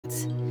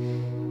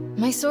updates.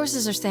 My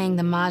sources are saying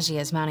the Magi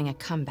is mounting a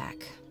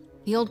comeback.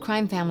 The old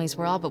crime families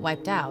were all but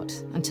wiped out,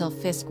 until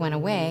Fisk went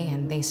away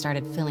and they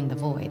started filling the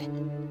void.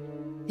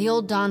 The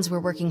old Dons were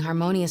working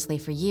harmoniously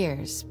for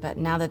years, but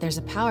now that there's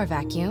a power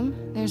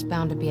vacuum, there's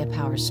bound to be a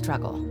power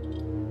struggle.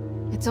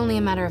 It's only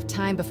a matter of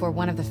time before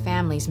one of the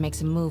families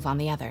makes a move on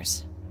the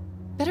others.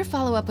 Better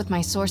follow up with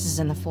my sources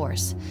in the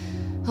Force.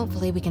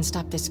 Hopefully we can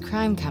stop this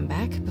crime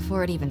comeback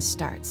before it even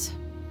starts.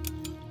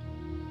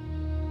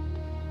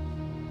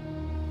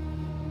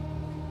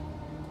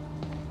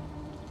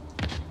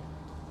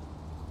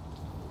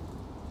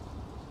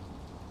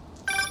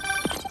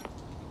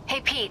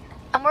 Hey Pete,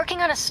 I'm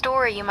working on a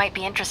story you might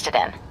be interested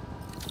in.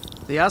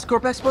 The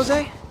Oscorp expose?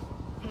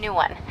 New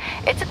one.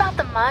 It's about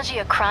the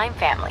Magia crime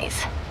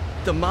families.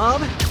 The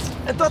mob?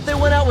 I thought they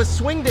went out with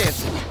swing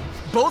dancing.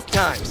 Both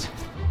times.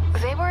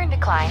 They were in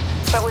decline,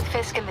 but with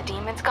Fisk and the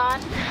demons gone,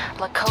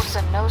 La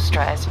Cosa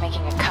Nostra is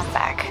making a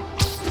comeback.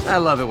 I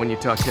love it when you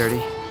talk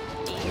dirty.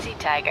 Easy,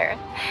 Tiger.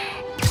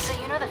 So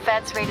you know the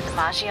feds raided the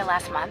Magia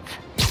last month?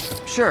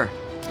 Sure.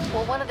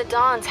 Well, one of the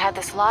Dons had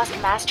this lost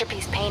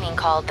masterpiece painting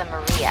called the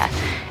Maria,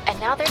 and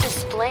now they're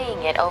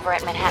displaying it over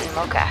at Manhattan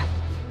Mocha.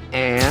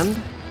 And?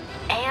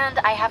 And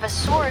I have a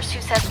source who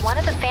says one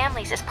of the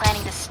families is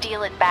planning to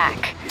steal it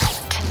back.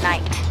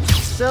 Tonight.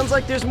 Sounds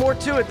like there's more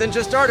to it than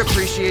just art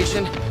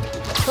appreciation.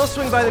 I'll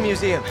swing by the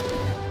museum.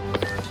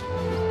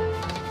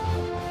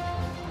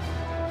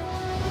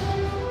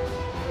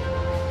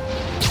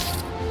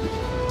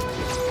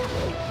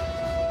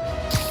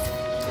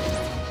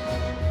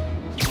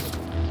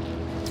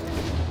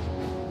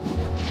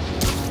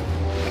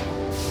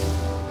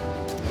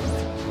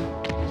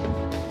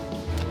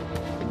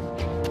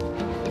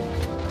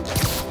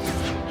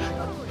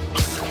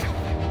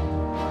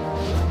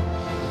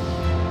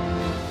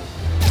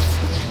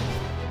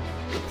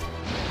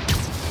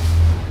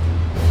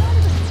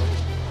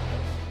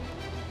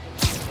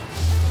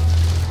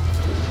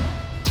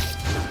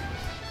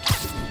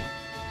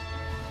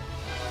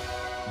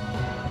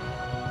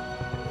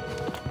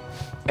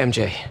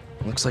 MJ,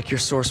 looks like your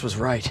source was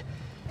right.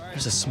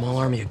 There's a small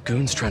army of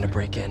goons trying to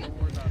break in.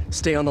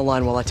 Stay on the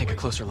line while I take a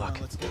closer look.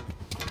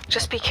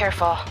 Just be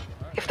careful.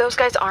 If those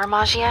guys are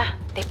Magia,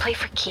 they play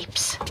for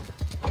keeps.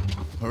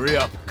 Hurry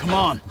up, come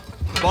on.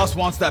 Boss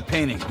wants that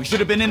painting. We should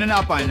have been in and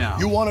out by now.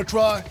 You wanna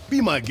try?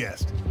 Be my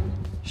guest.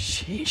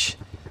 Sheesh.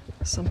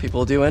 Some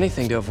people will do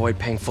anything to avoid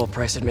paying full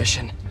price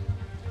admission.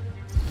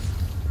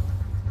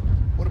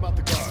 What about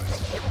the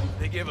guards?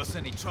 They give us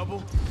any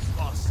trouble?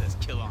 Boss says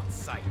kill on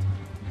sight.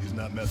 He's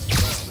not messing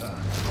around,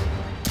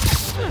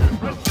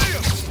 huh? I see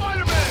him!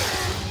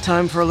 Spider-Man!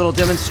 Time for a little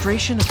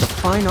demonstration of the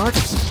fine art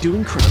of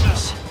subduing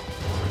criminals.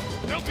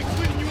 They'll be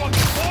cleaning you on the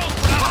balls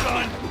for that,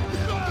 son!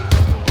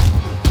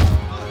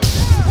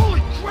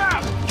 Holy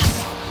crap!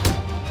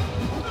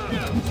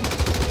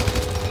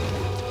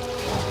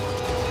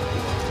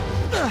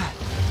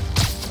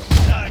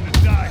 Time to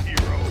die,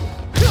 hero.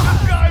 This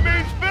guy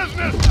means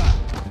business!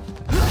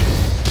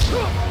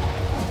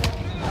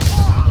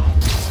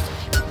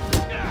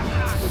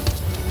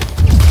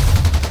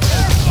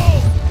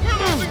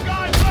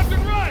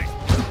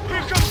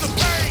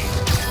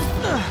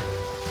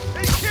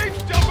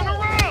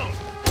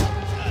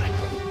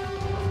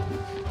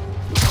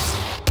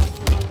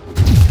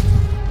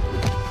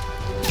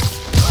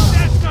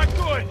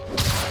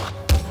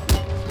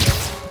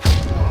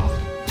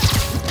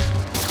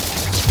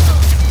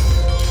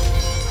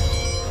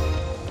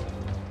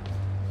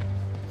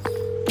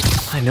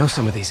 I know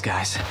some of these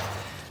guys.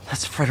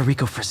 That's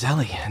Federico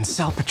Frizzelli and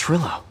Sal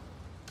Petrillo.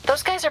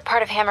 Those guys are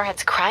part of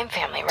Hammerhead's crime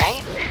family,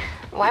 right?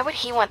 Why would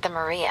he want the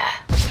Maria?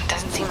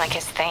 Doesn't seem like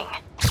his thing.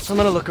 I'm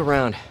gonna look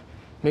around.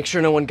 Make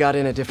sure no one got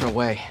in a different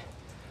way.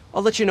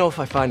 I'll let you know if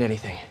I find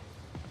anything.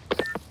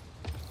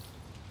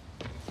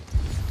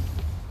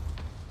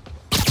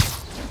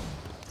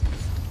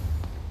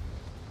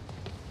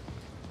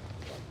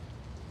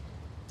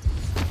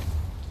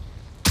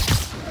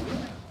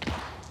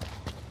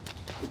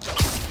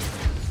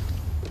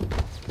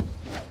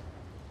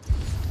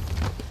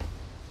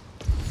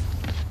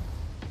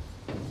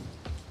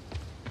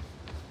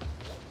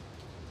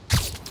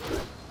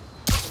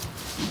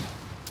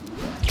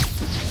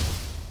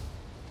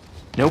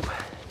 Nope,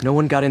 no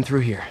one got in through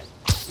here.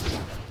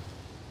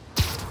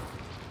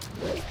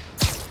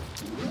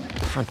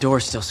 Front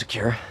door's still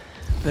secure.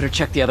 Better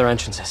check the other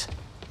entrances.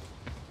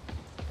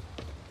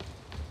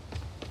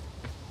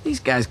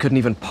 These guys couldn't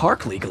even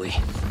park legally.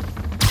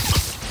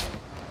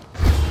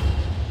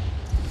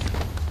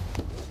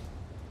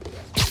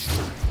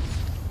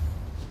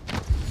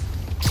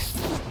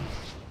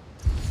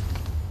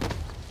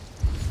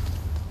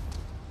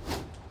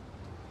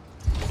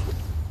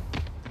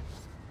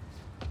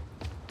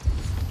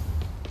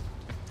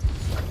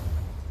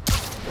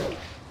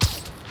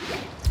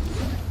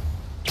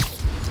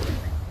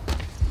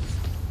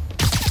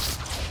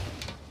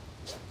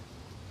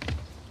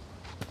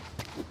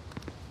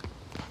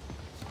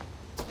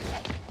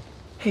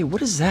 Hey,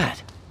 what is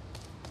that?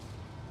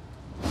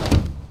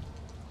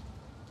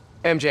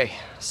 MJ,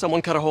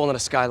 someone cut a hole in a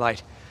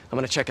skylight. I'm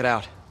gonna check it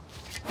out.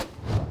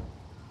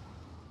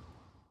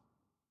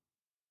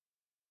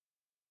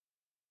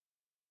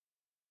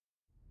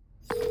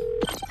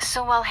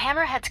 So while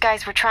Hammerhead's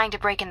guys were trying to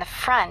break in the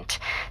front,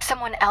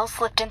 someone else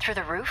slipped in through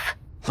the roof?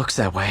 Looks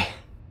that way.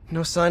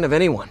 No sign of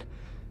anyone.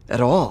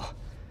 At all.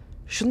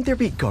 Shouldn't there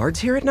be guards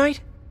here at night?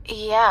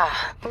 Yeah,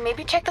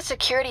 maybe check the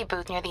security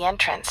booth near the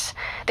entrance.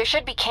 There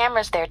should be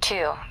cameras there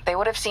too. They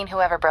would have seen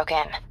whoever broke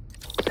in.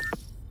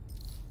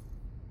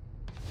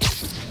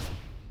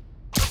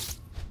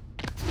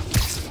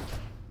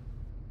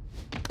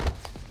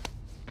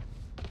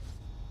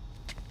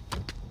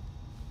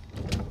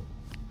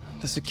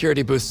 The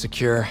security booth's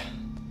secure.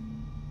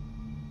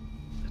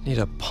 Need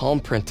a palm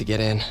print to get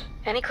in.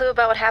 Any clue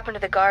about what happened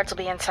to the guards will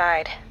be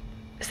inside.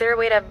 Is there a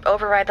way to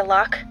override the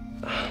lock?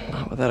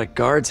 Not without a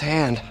guard's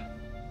hand.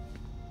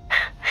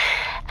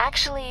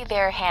 Actually,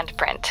 their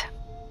handprint.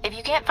 If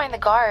you can't find the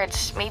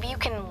guards, maybe you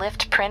can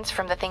lift prints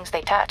from the things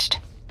they touched.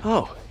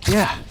 Oh,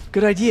 yeah,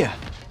 good idea.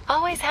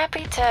 Always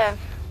happy to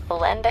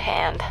lend a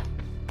hand.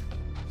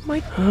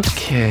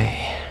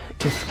 Okay,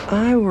 if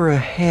I were a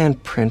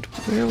handprint,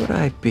 where would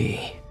I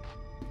be?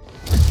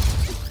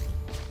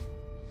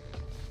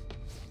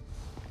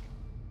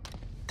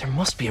 There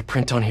must be a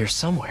print on here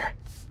somewhere.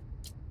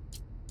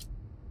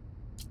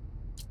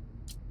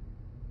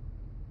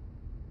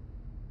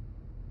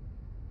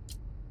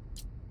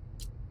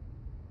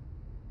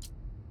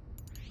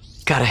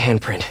 Got a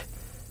handprint.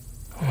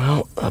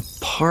 Well, a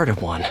part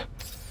of one.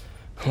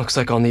 Looks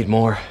like I'll need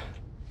more.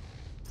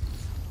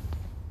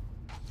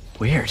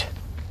 Weird.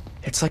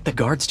 It's like the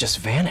guards just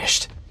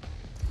vanished.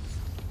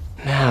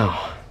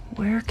 Now,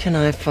 where can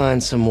I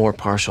find some more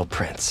partial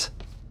prints?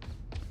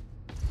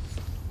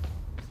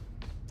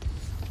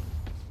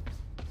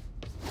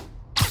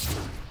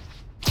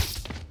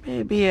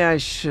 Maybe I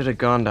should have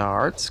gone to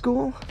art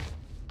school?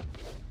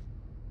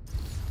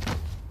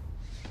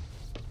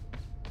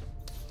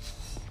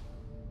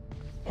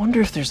 Wonder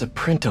if there's a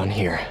print on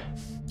here.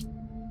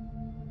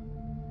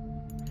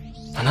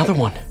 Another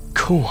one.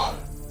 Cool.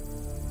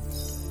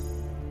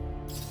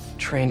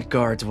 Trained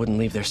guards wouldn't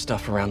leave their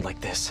stuff around like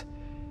this.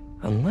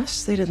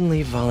 Unless they didn't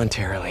leave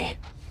voluntarily.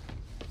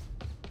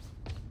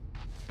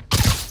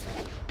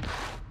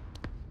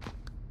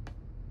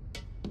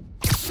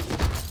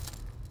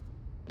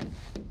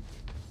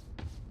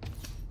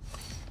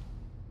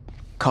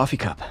 Coffee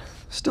cup.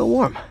 Still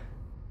warm.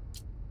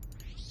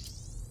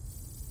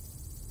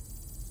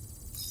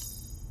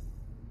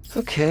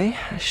 Okay,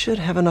 I should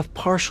have enough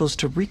partials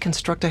to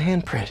reconstruct a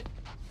handprint.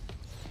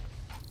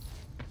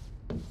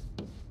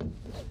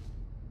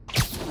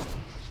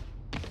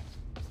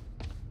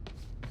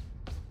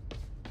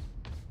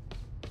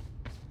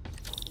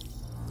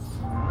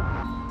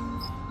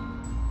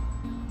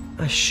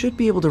 I should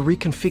be able to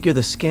reconfigure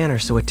the scanner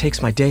so it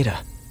takes my data.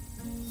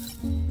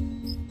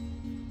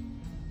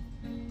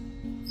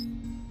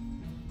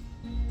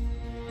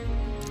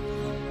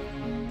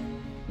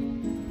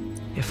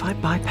 If I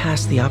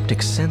bypass the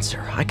optic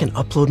sensor, I can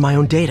upload my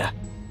own data.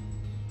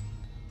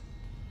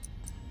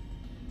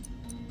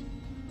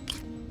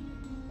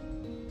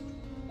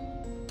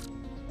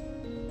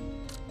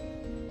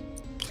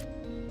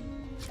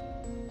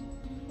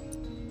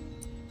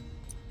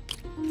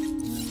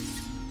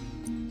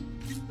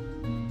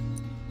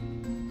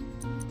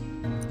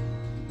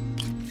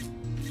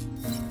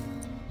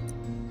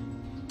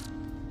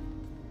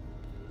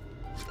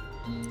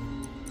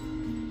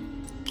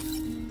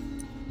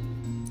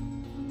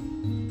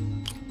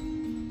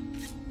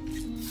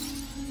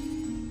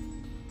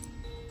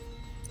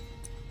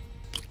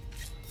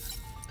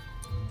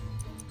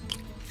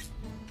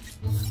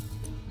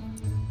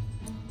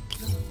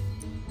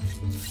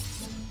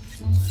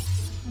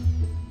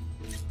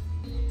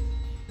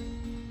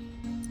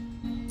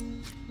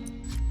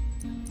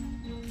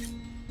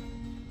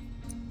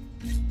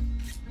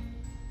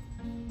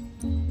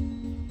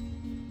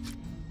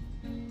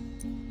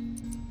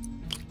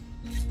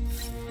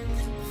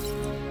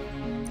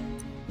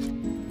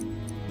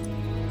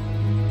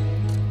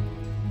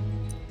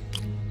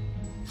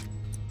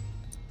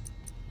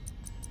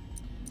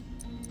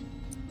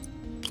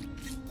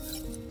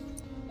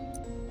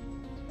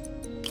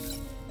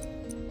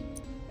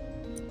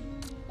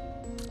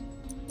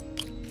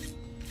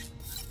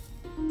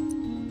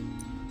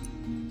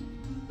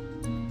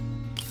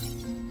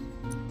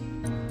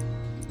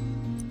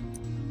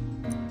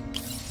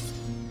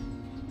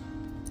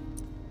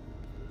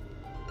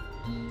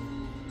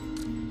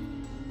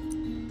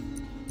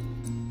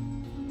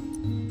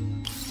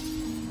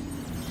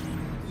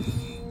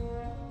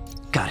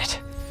 Got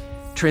it.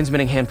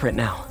 Transmitting handprint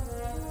now.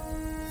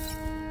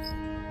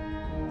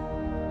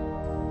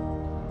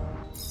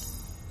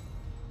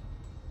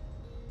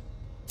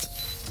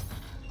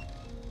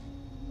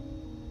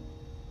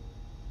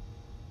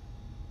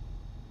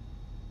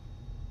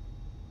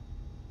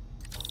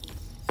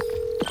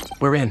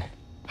 We're in.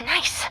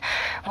 Nice.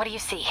 What do you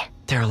see?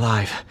 They're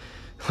alive.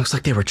 Looks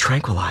like they were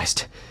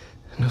tranquilized.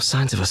 No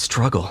signs of a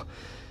struggle.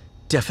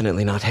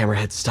 Definitely not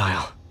Hammerhead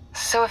style.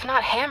 So if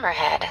not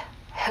Hammerhead,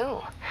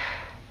 who?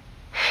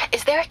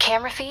 Is there a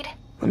camera feed?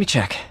 Let me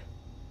check.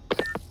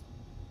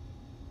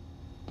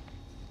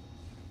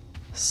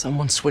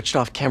 Someone switched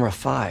off camera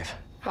 5.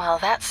 Well,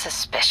 that's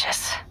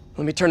suspicious.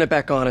 Let me turn it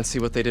back on and see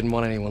what they didn't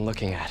want anyone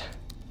looking at.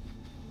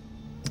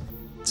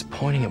 It's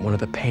pointing at one of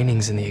the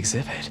paintings in the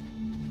exhibit.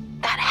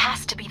 That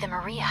has to be the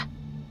Maria.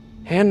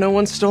 And no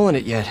one's stolen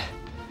it yet.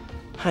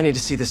 I need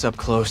to see this up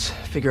close,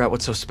 figure out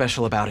what's so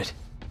special about it.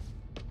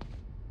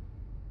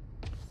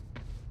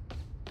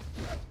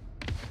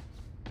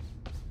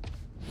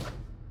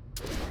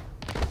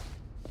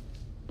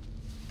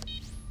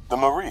 The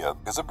Maria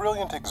is a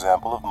brilliant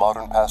example of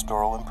modern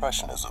pastoral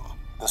impressionism.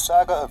 The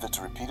saga of its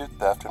repeated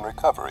theft and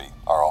recovery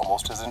are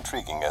almost as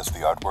intriguing as the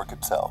artwork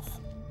itself.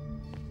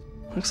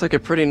 Looks like a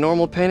pretty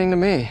normal painting to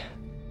me.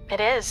 It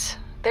is.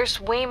 There's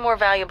way more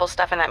valuable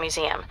stuff in that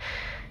museum.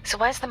 So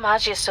why is the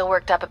Maggia so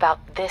worked up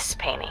about this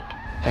painting?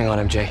 Hang on,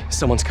 MJ.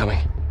 Someone's coming.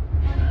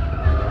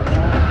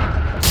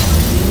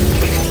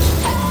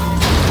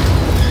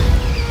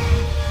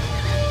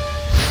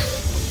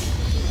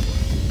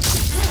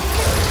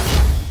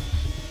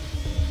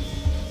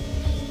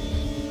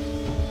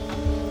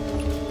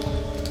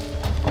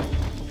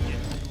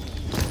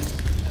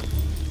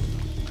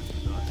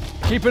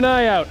 Keep an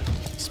eye out.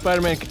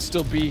 Spider-Man could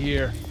still be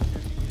here.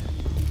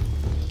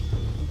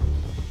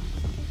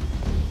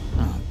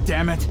 Oh,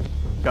 damn it.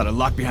 Got a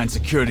lock behind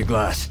security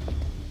glass.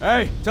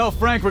 Hey, tell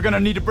Frank we're gonna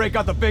need to break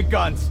out the big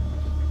guns.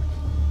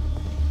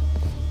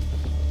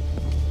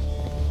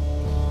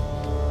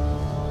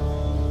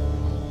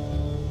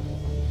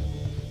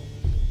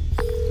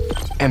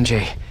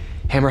 MJ,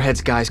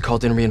 Hammerhead's guys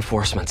called in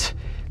reinforcements.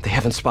 They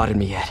haven't spotted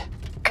me yet.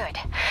 Good.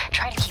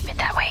 Try to keep it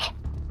that way.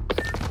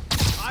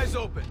 Eyes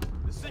open.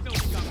 The signal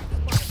is coming.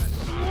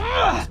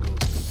 Spider-Man.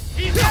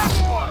 He's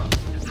out!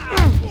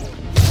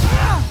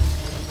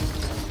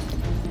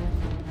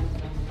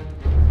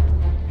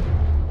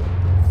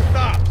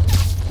 Stop!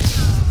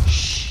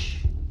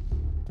 Shh.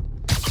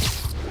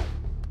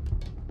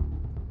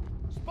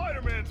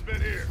 Spider-Man's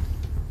been here.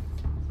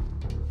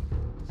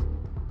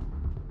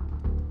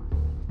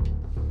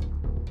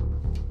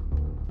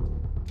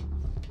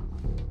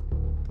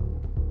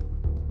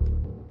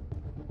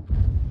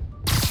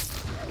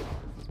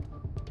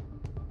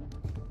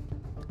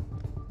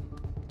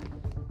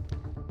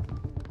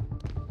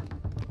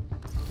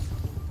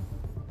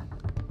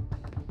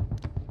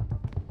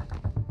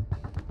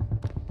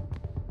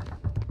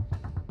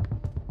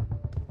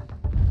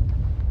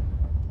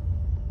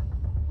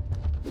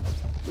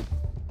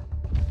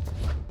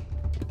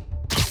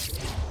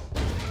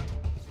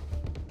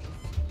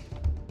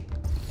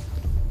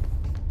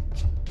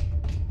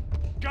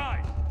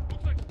 Guys,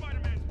 looks like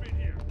Spider-Man's been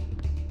here.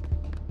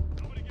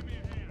 Somebody give me a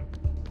hand.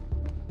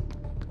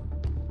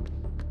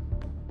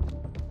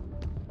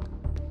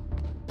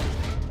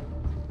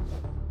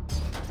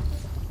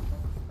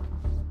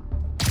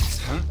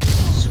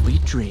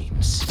 Sweet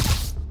dreams.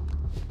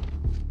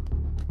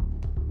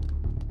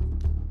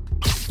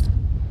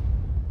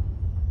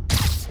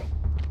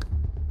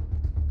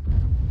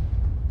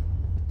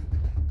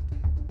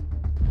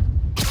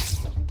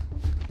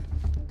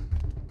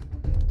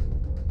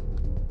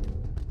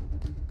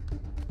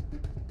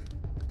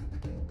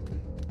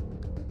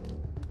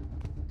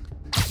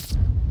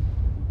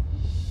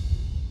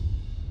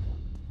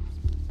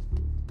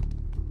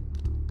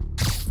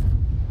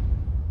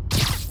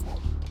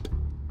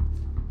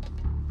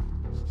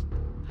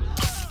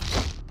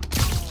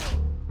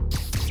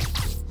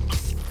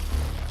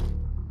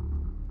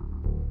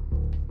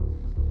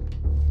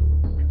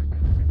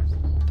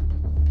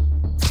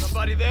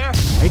 Somebody there?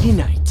 Nighty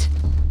night.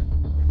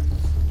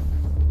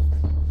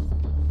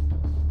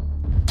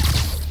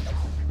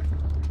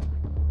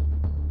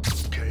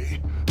 Okay.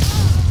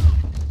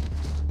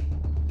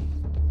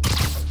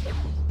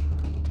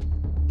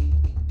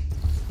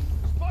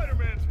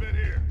 Spider-Man's been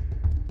here.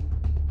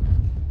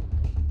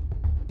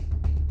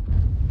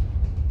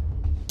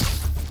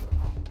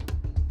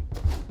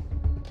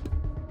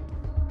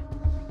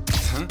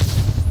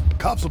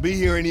 Cops will be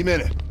here any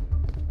minute.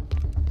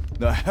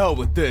 The hell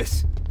with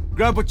this.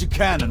 Grab what you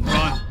can and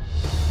run.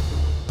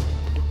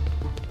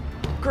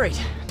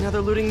 Great. Now they're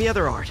looting the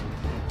other art.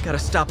 Gotta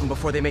stop them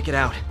before they make it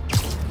out.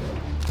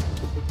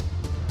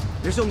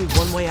 There's only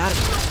one way out of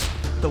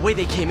it. The way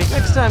they came in.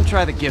 Next time,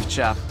 try the gift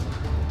shop.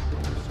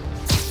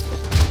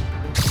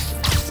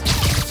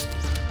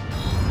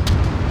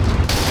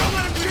 Don't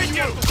let him kick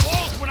you off the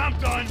walls when I'm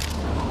done.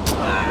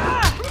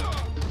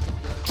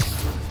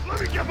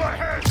 Let me get my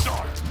hands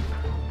on it.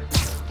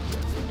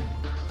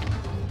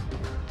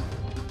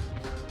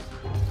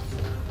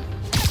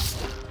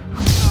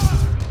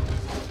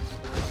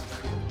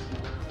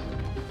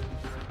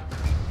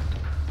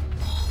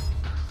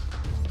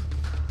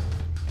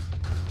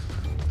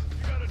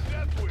 You got a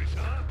death wish,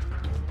 huh?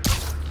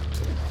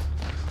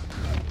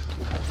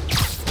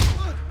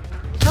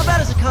 How about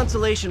as a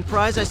consolation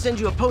prize, I send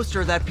you a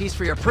poster of that piece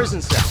for your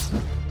prison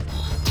cell?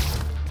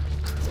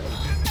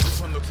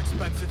 This one looks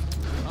expensive.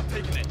 I'm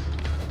taking it.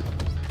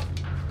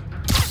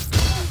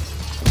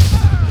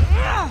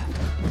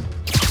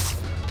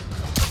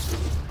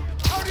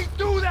 How'd he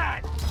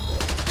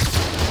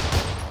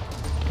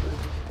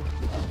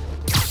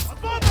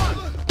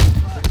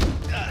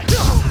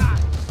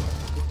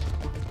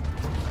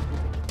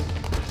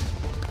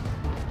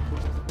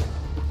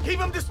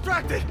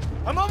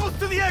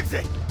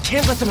exit!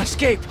 Can't let them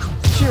escape!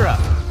 Cheer up.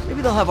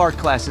 Maybe they'll have art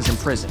classes in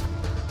prison.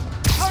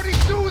 How'd he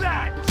do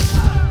that?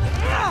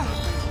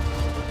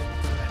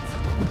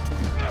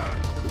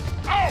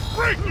 I'll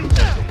break you!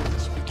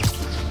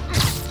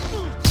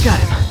 Got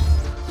him.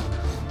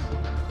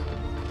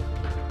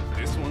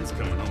 This one's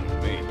coming home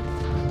with me.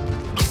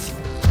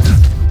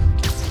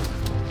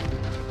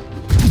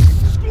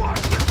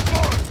 Squash this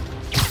boy!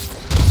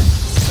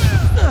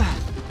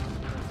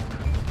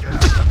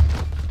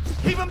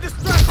 Keep him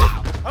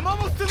distracted! I'm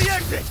almost to the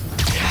exit!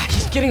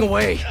 He's getting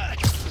away.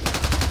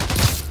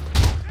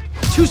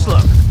 Too slow.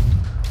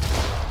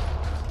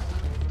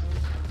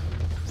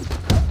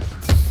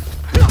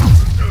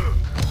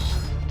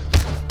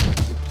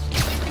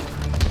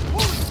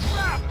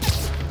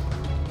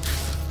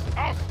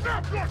 I'll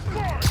snap your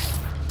sword!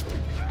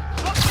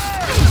 Up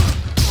there!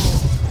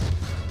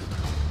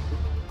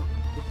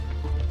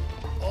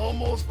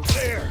 Almost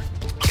there!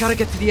 Gotta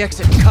get to the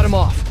exit and cut him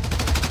off.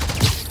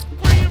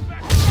 Bring him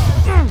back!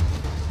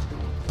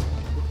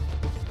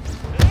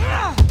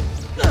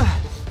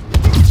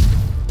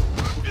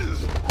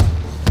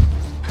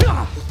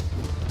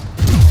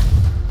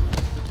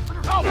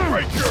 I'll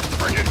break your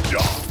friggin'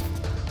 jaw!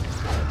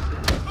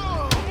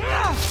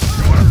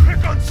 You wanna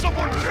pick on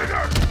someone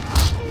bigger?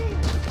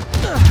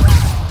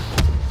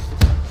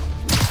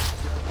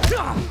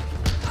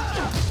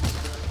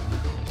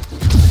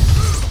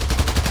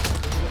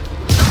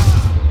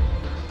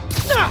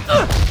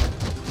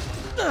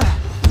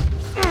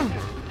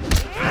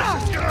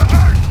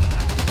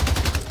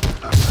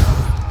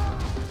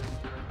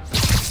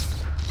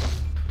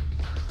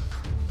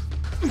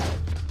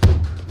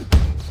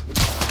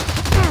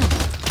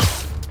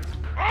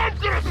 I'm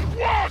gonna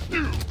squash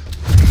you!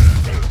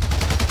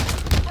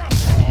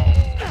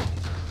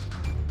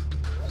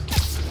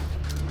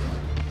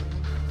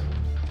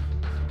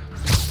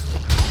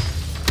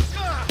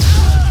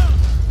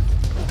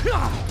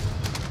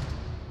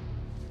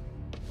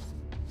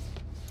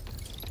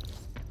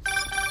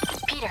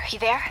 Peter, you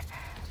there?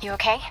 You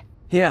okay?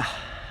 Yeah,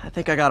 I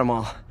think I got them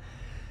all.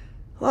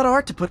 A lot of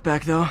art to put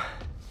back, though.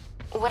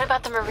 What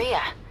about the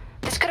Maria?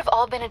 This could have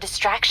all been a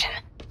distraction.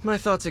 My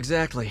thoughts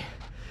exactly.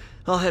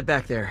 I'll head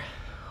back there.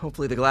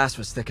 Hopefully the glass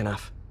was thick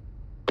enough.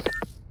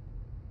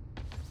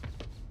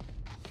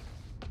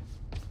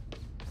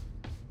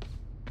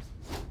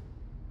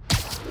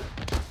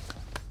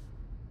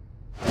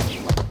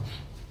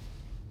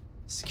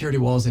 Security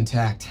wall's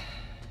intact.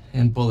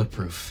 And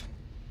bulletproof.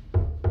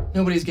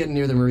 Nobody's getting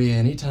near the Maria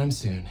anytime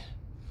soon.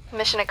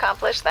 Mission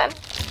accomplished then?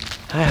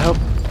 I hope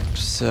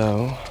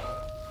so.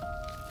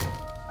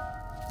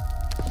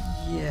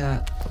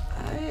 Yeah,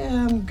 I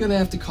am gonna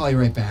have to call you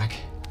right back.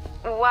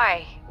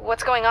 Why?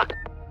 What's going on?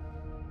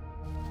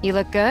 You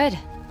look good.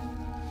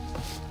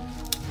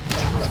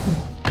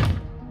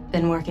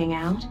 Been working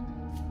out?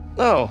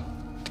 Oh.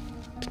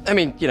 I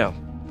mean, you know,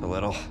 a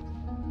little.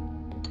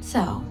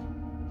 So,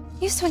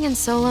 you swinging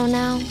solo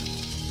now?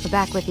 Or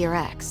back with your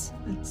ex?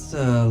 It's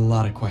a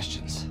lot of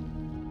questions.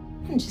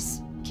 I'm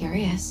just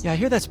curious. Yeah, I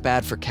hear that's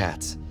bad for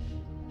cats.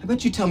 How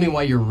about you tell me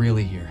why you're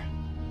really here?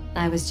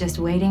 I was just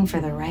waiting for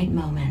the right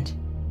moment.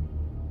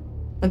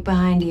 Look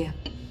behind you.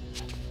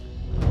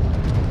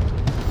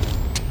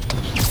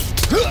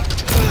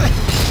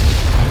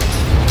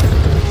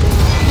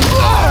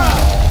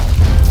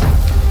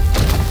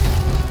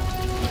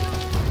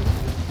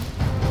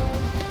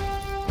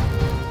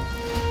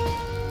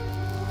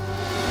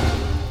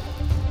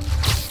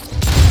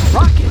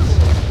 Rockets?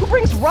 Who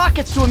brings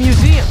rockets to a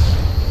museum?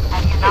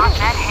 Have you not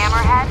met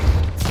Hammerhead?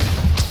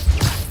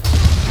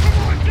 Come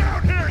on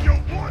down here, you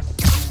wuss!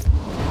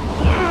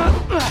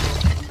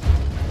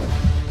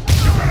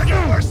 You gotta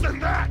get worse than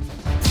that!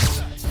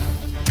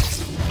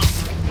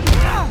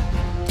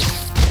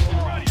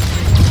 Alrighty,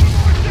 come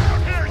on down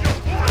here, you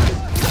wuss!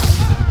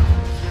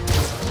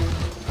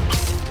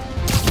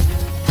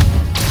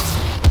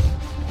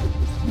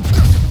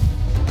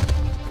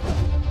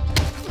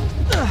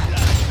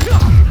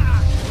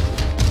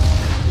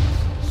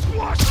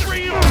 Squash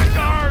 3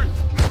 guards!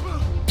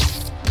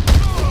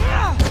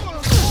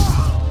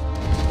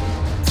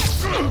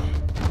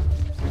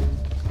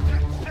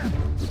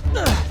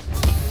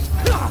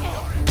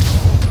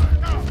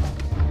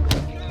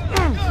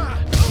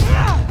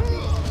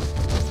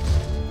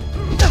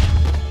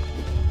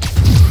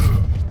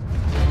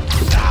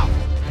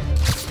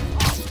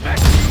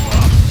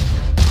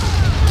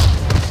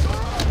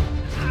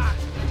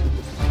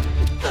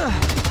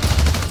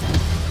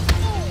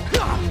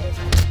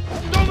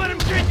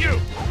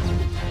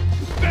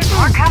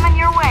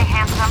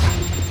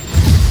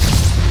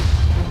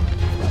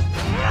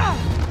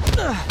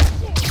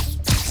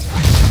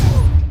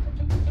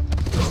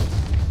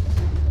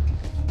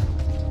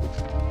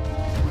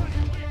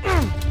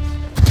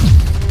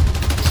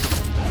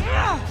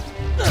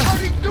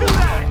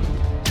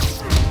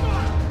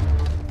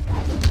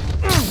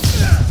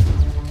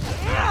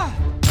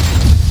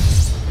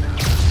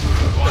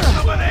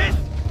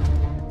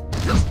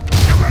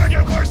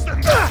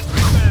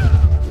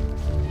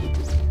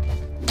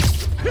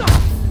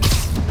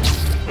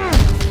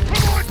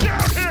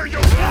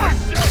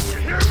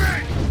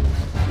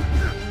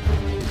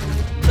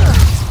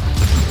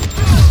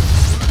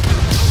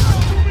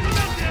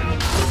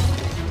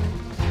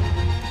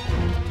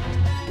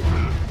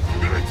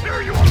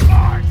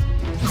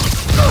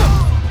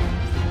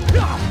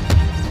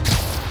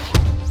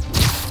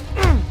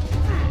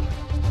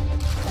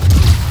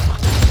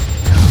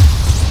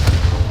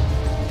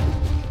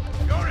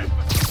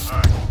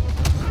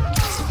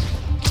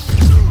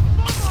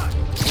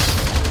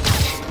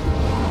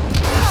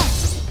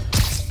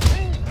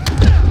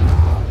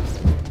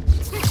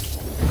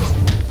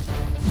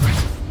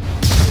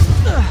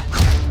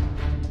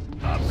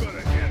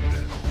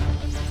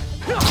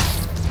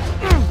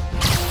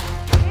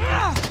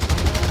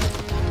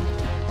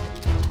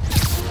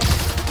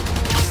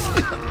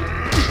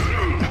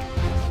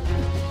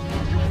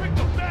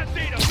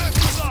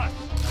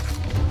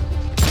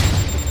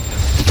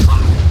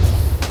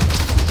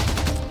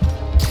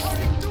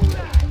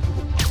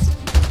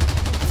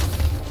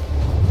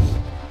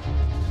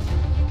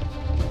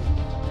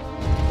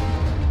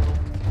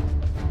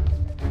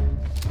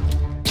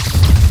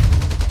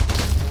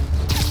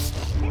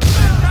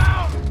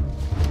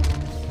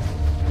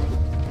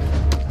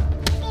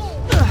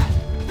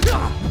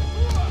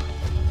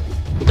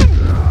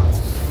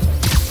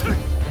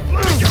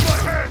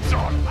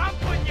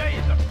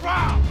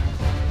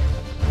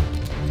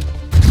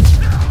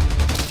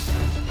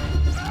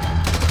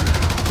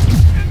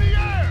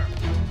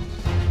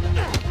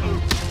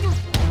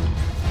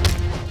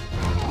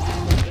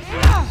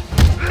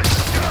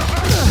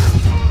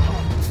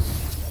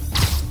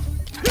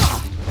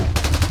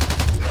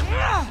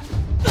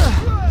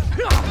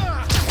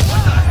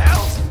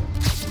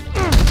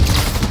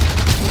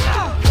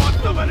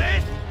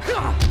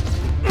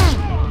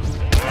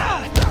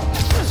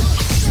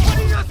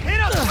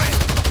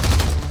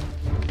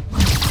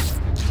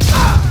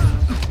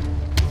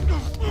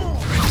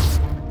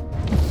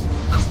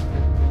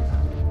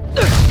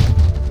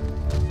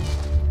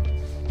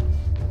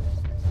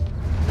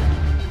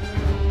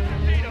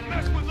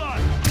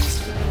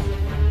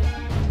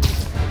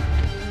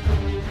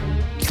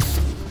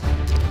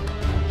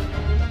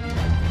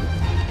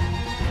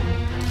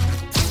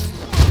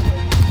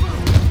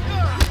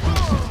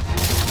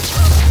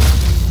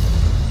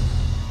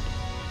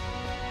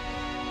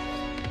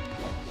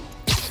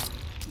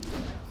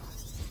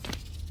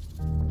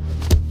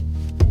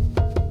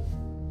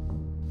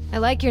 I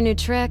like your new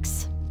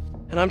tricks.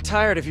 And I'm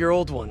tired of your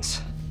old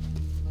ones.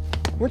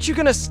 Weren't you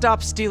gonna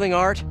stop stealing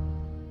art?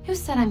 Who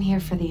said I'm here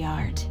for the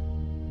art?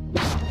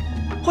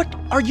 What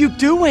are you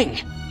doing?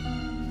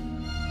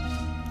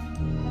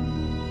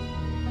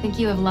 Think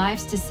you have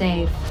lives to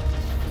save.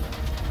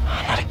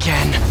 Not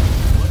again.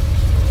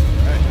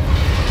 Wait!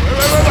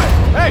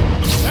 Hey!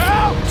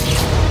 Help!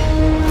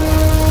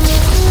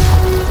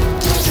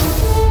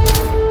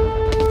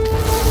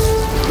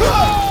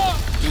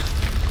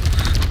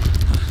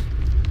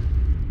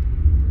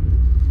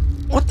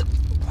 What the?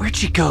 Where'd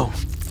she go?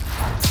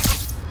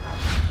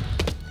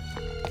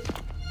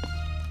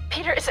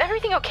 Peter, is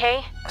everything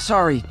okay?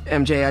 Sorry,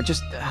 MJ, I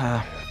just,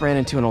 ran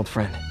into an old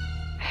friend.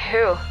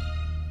 Who?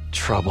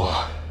 Trouble.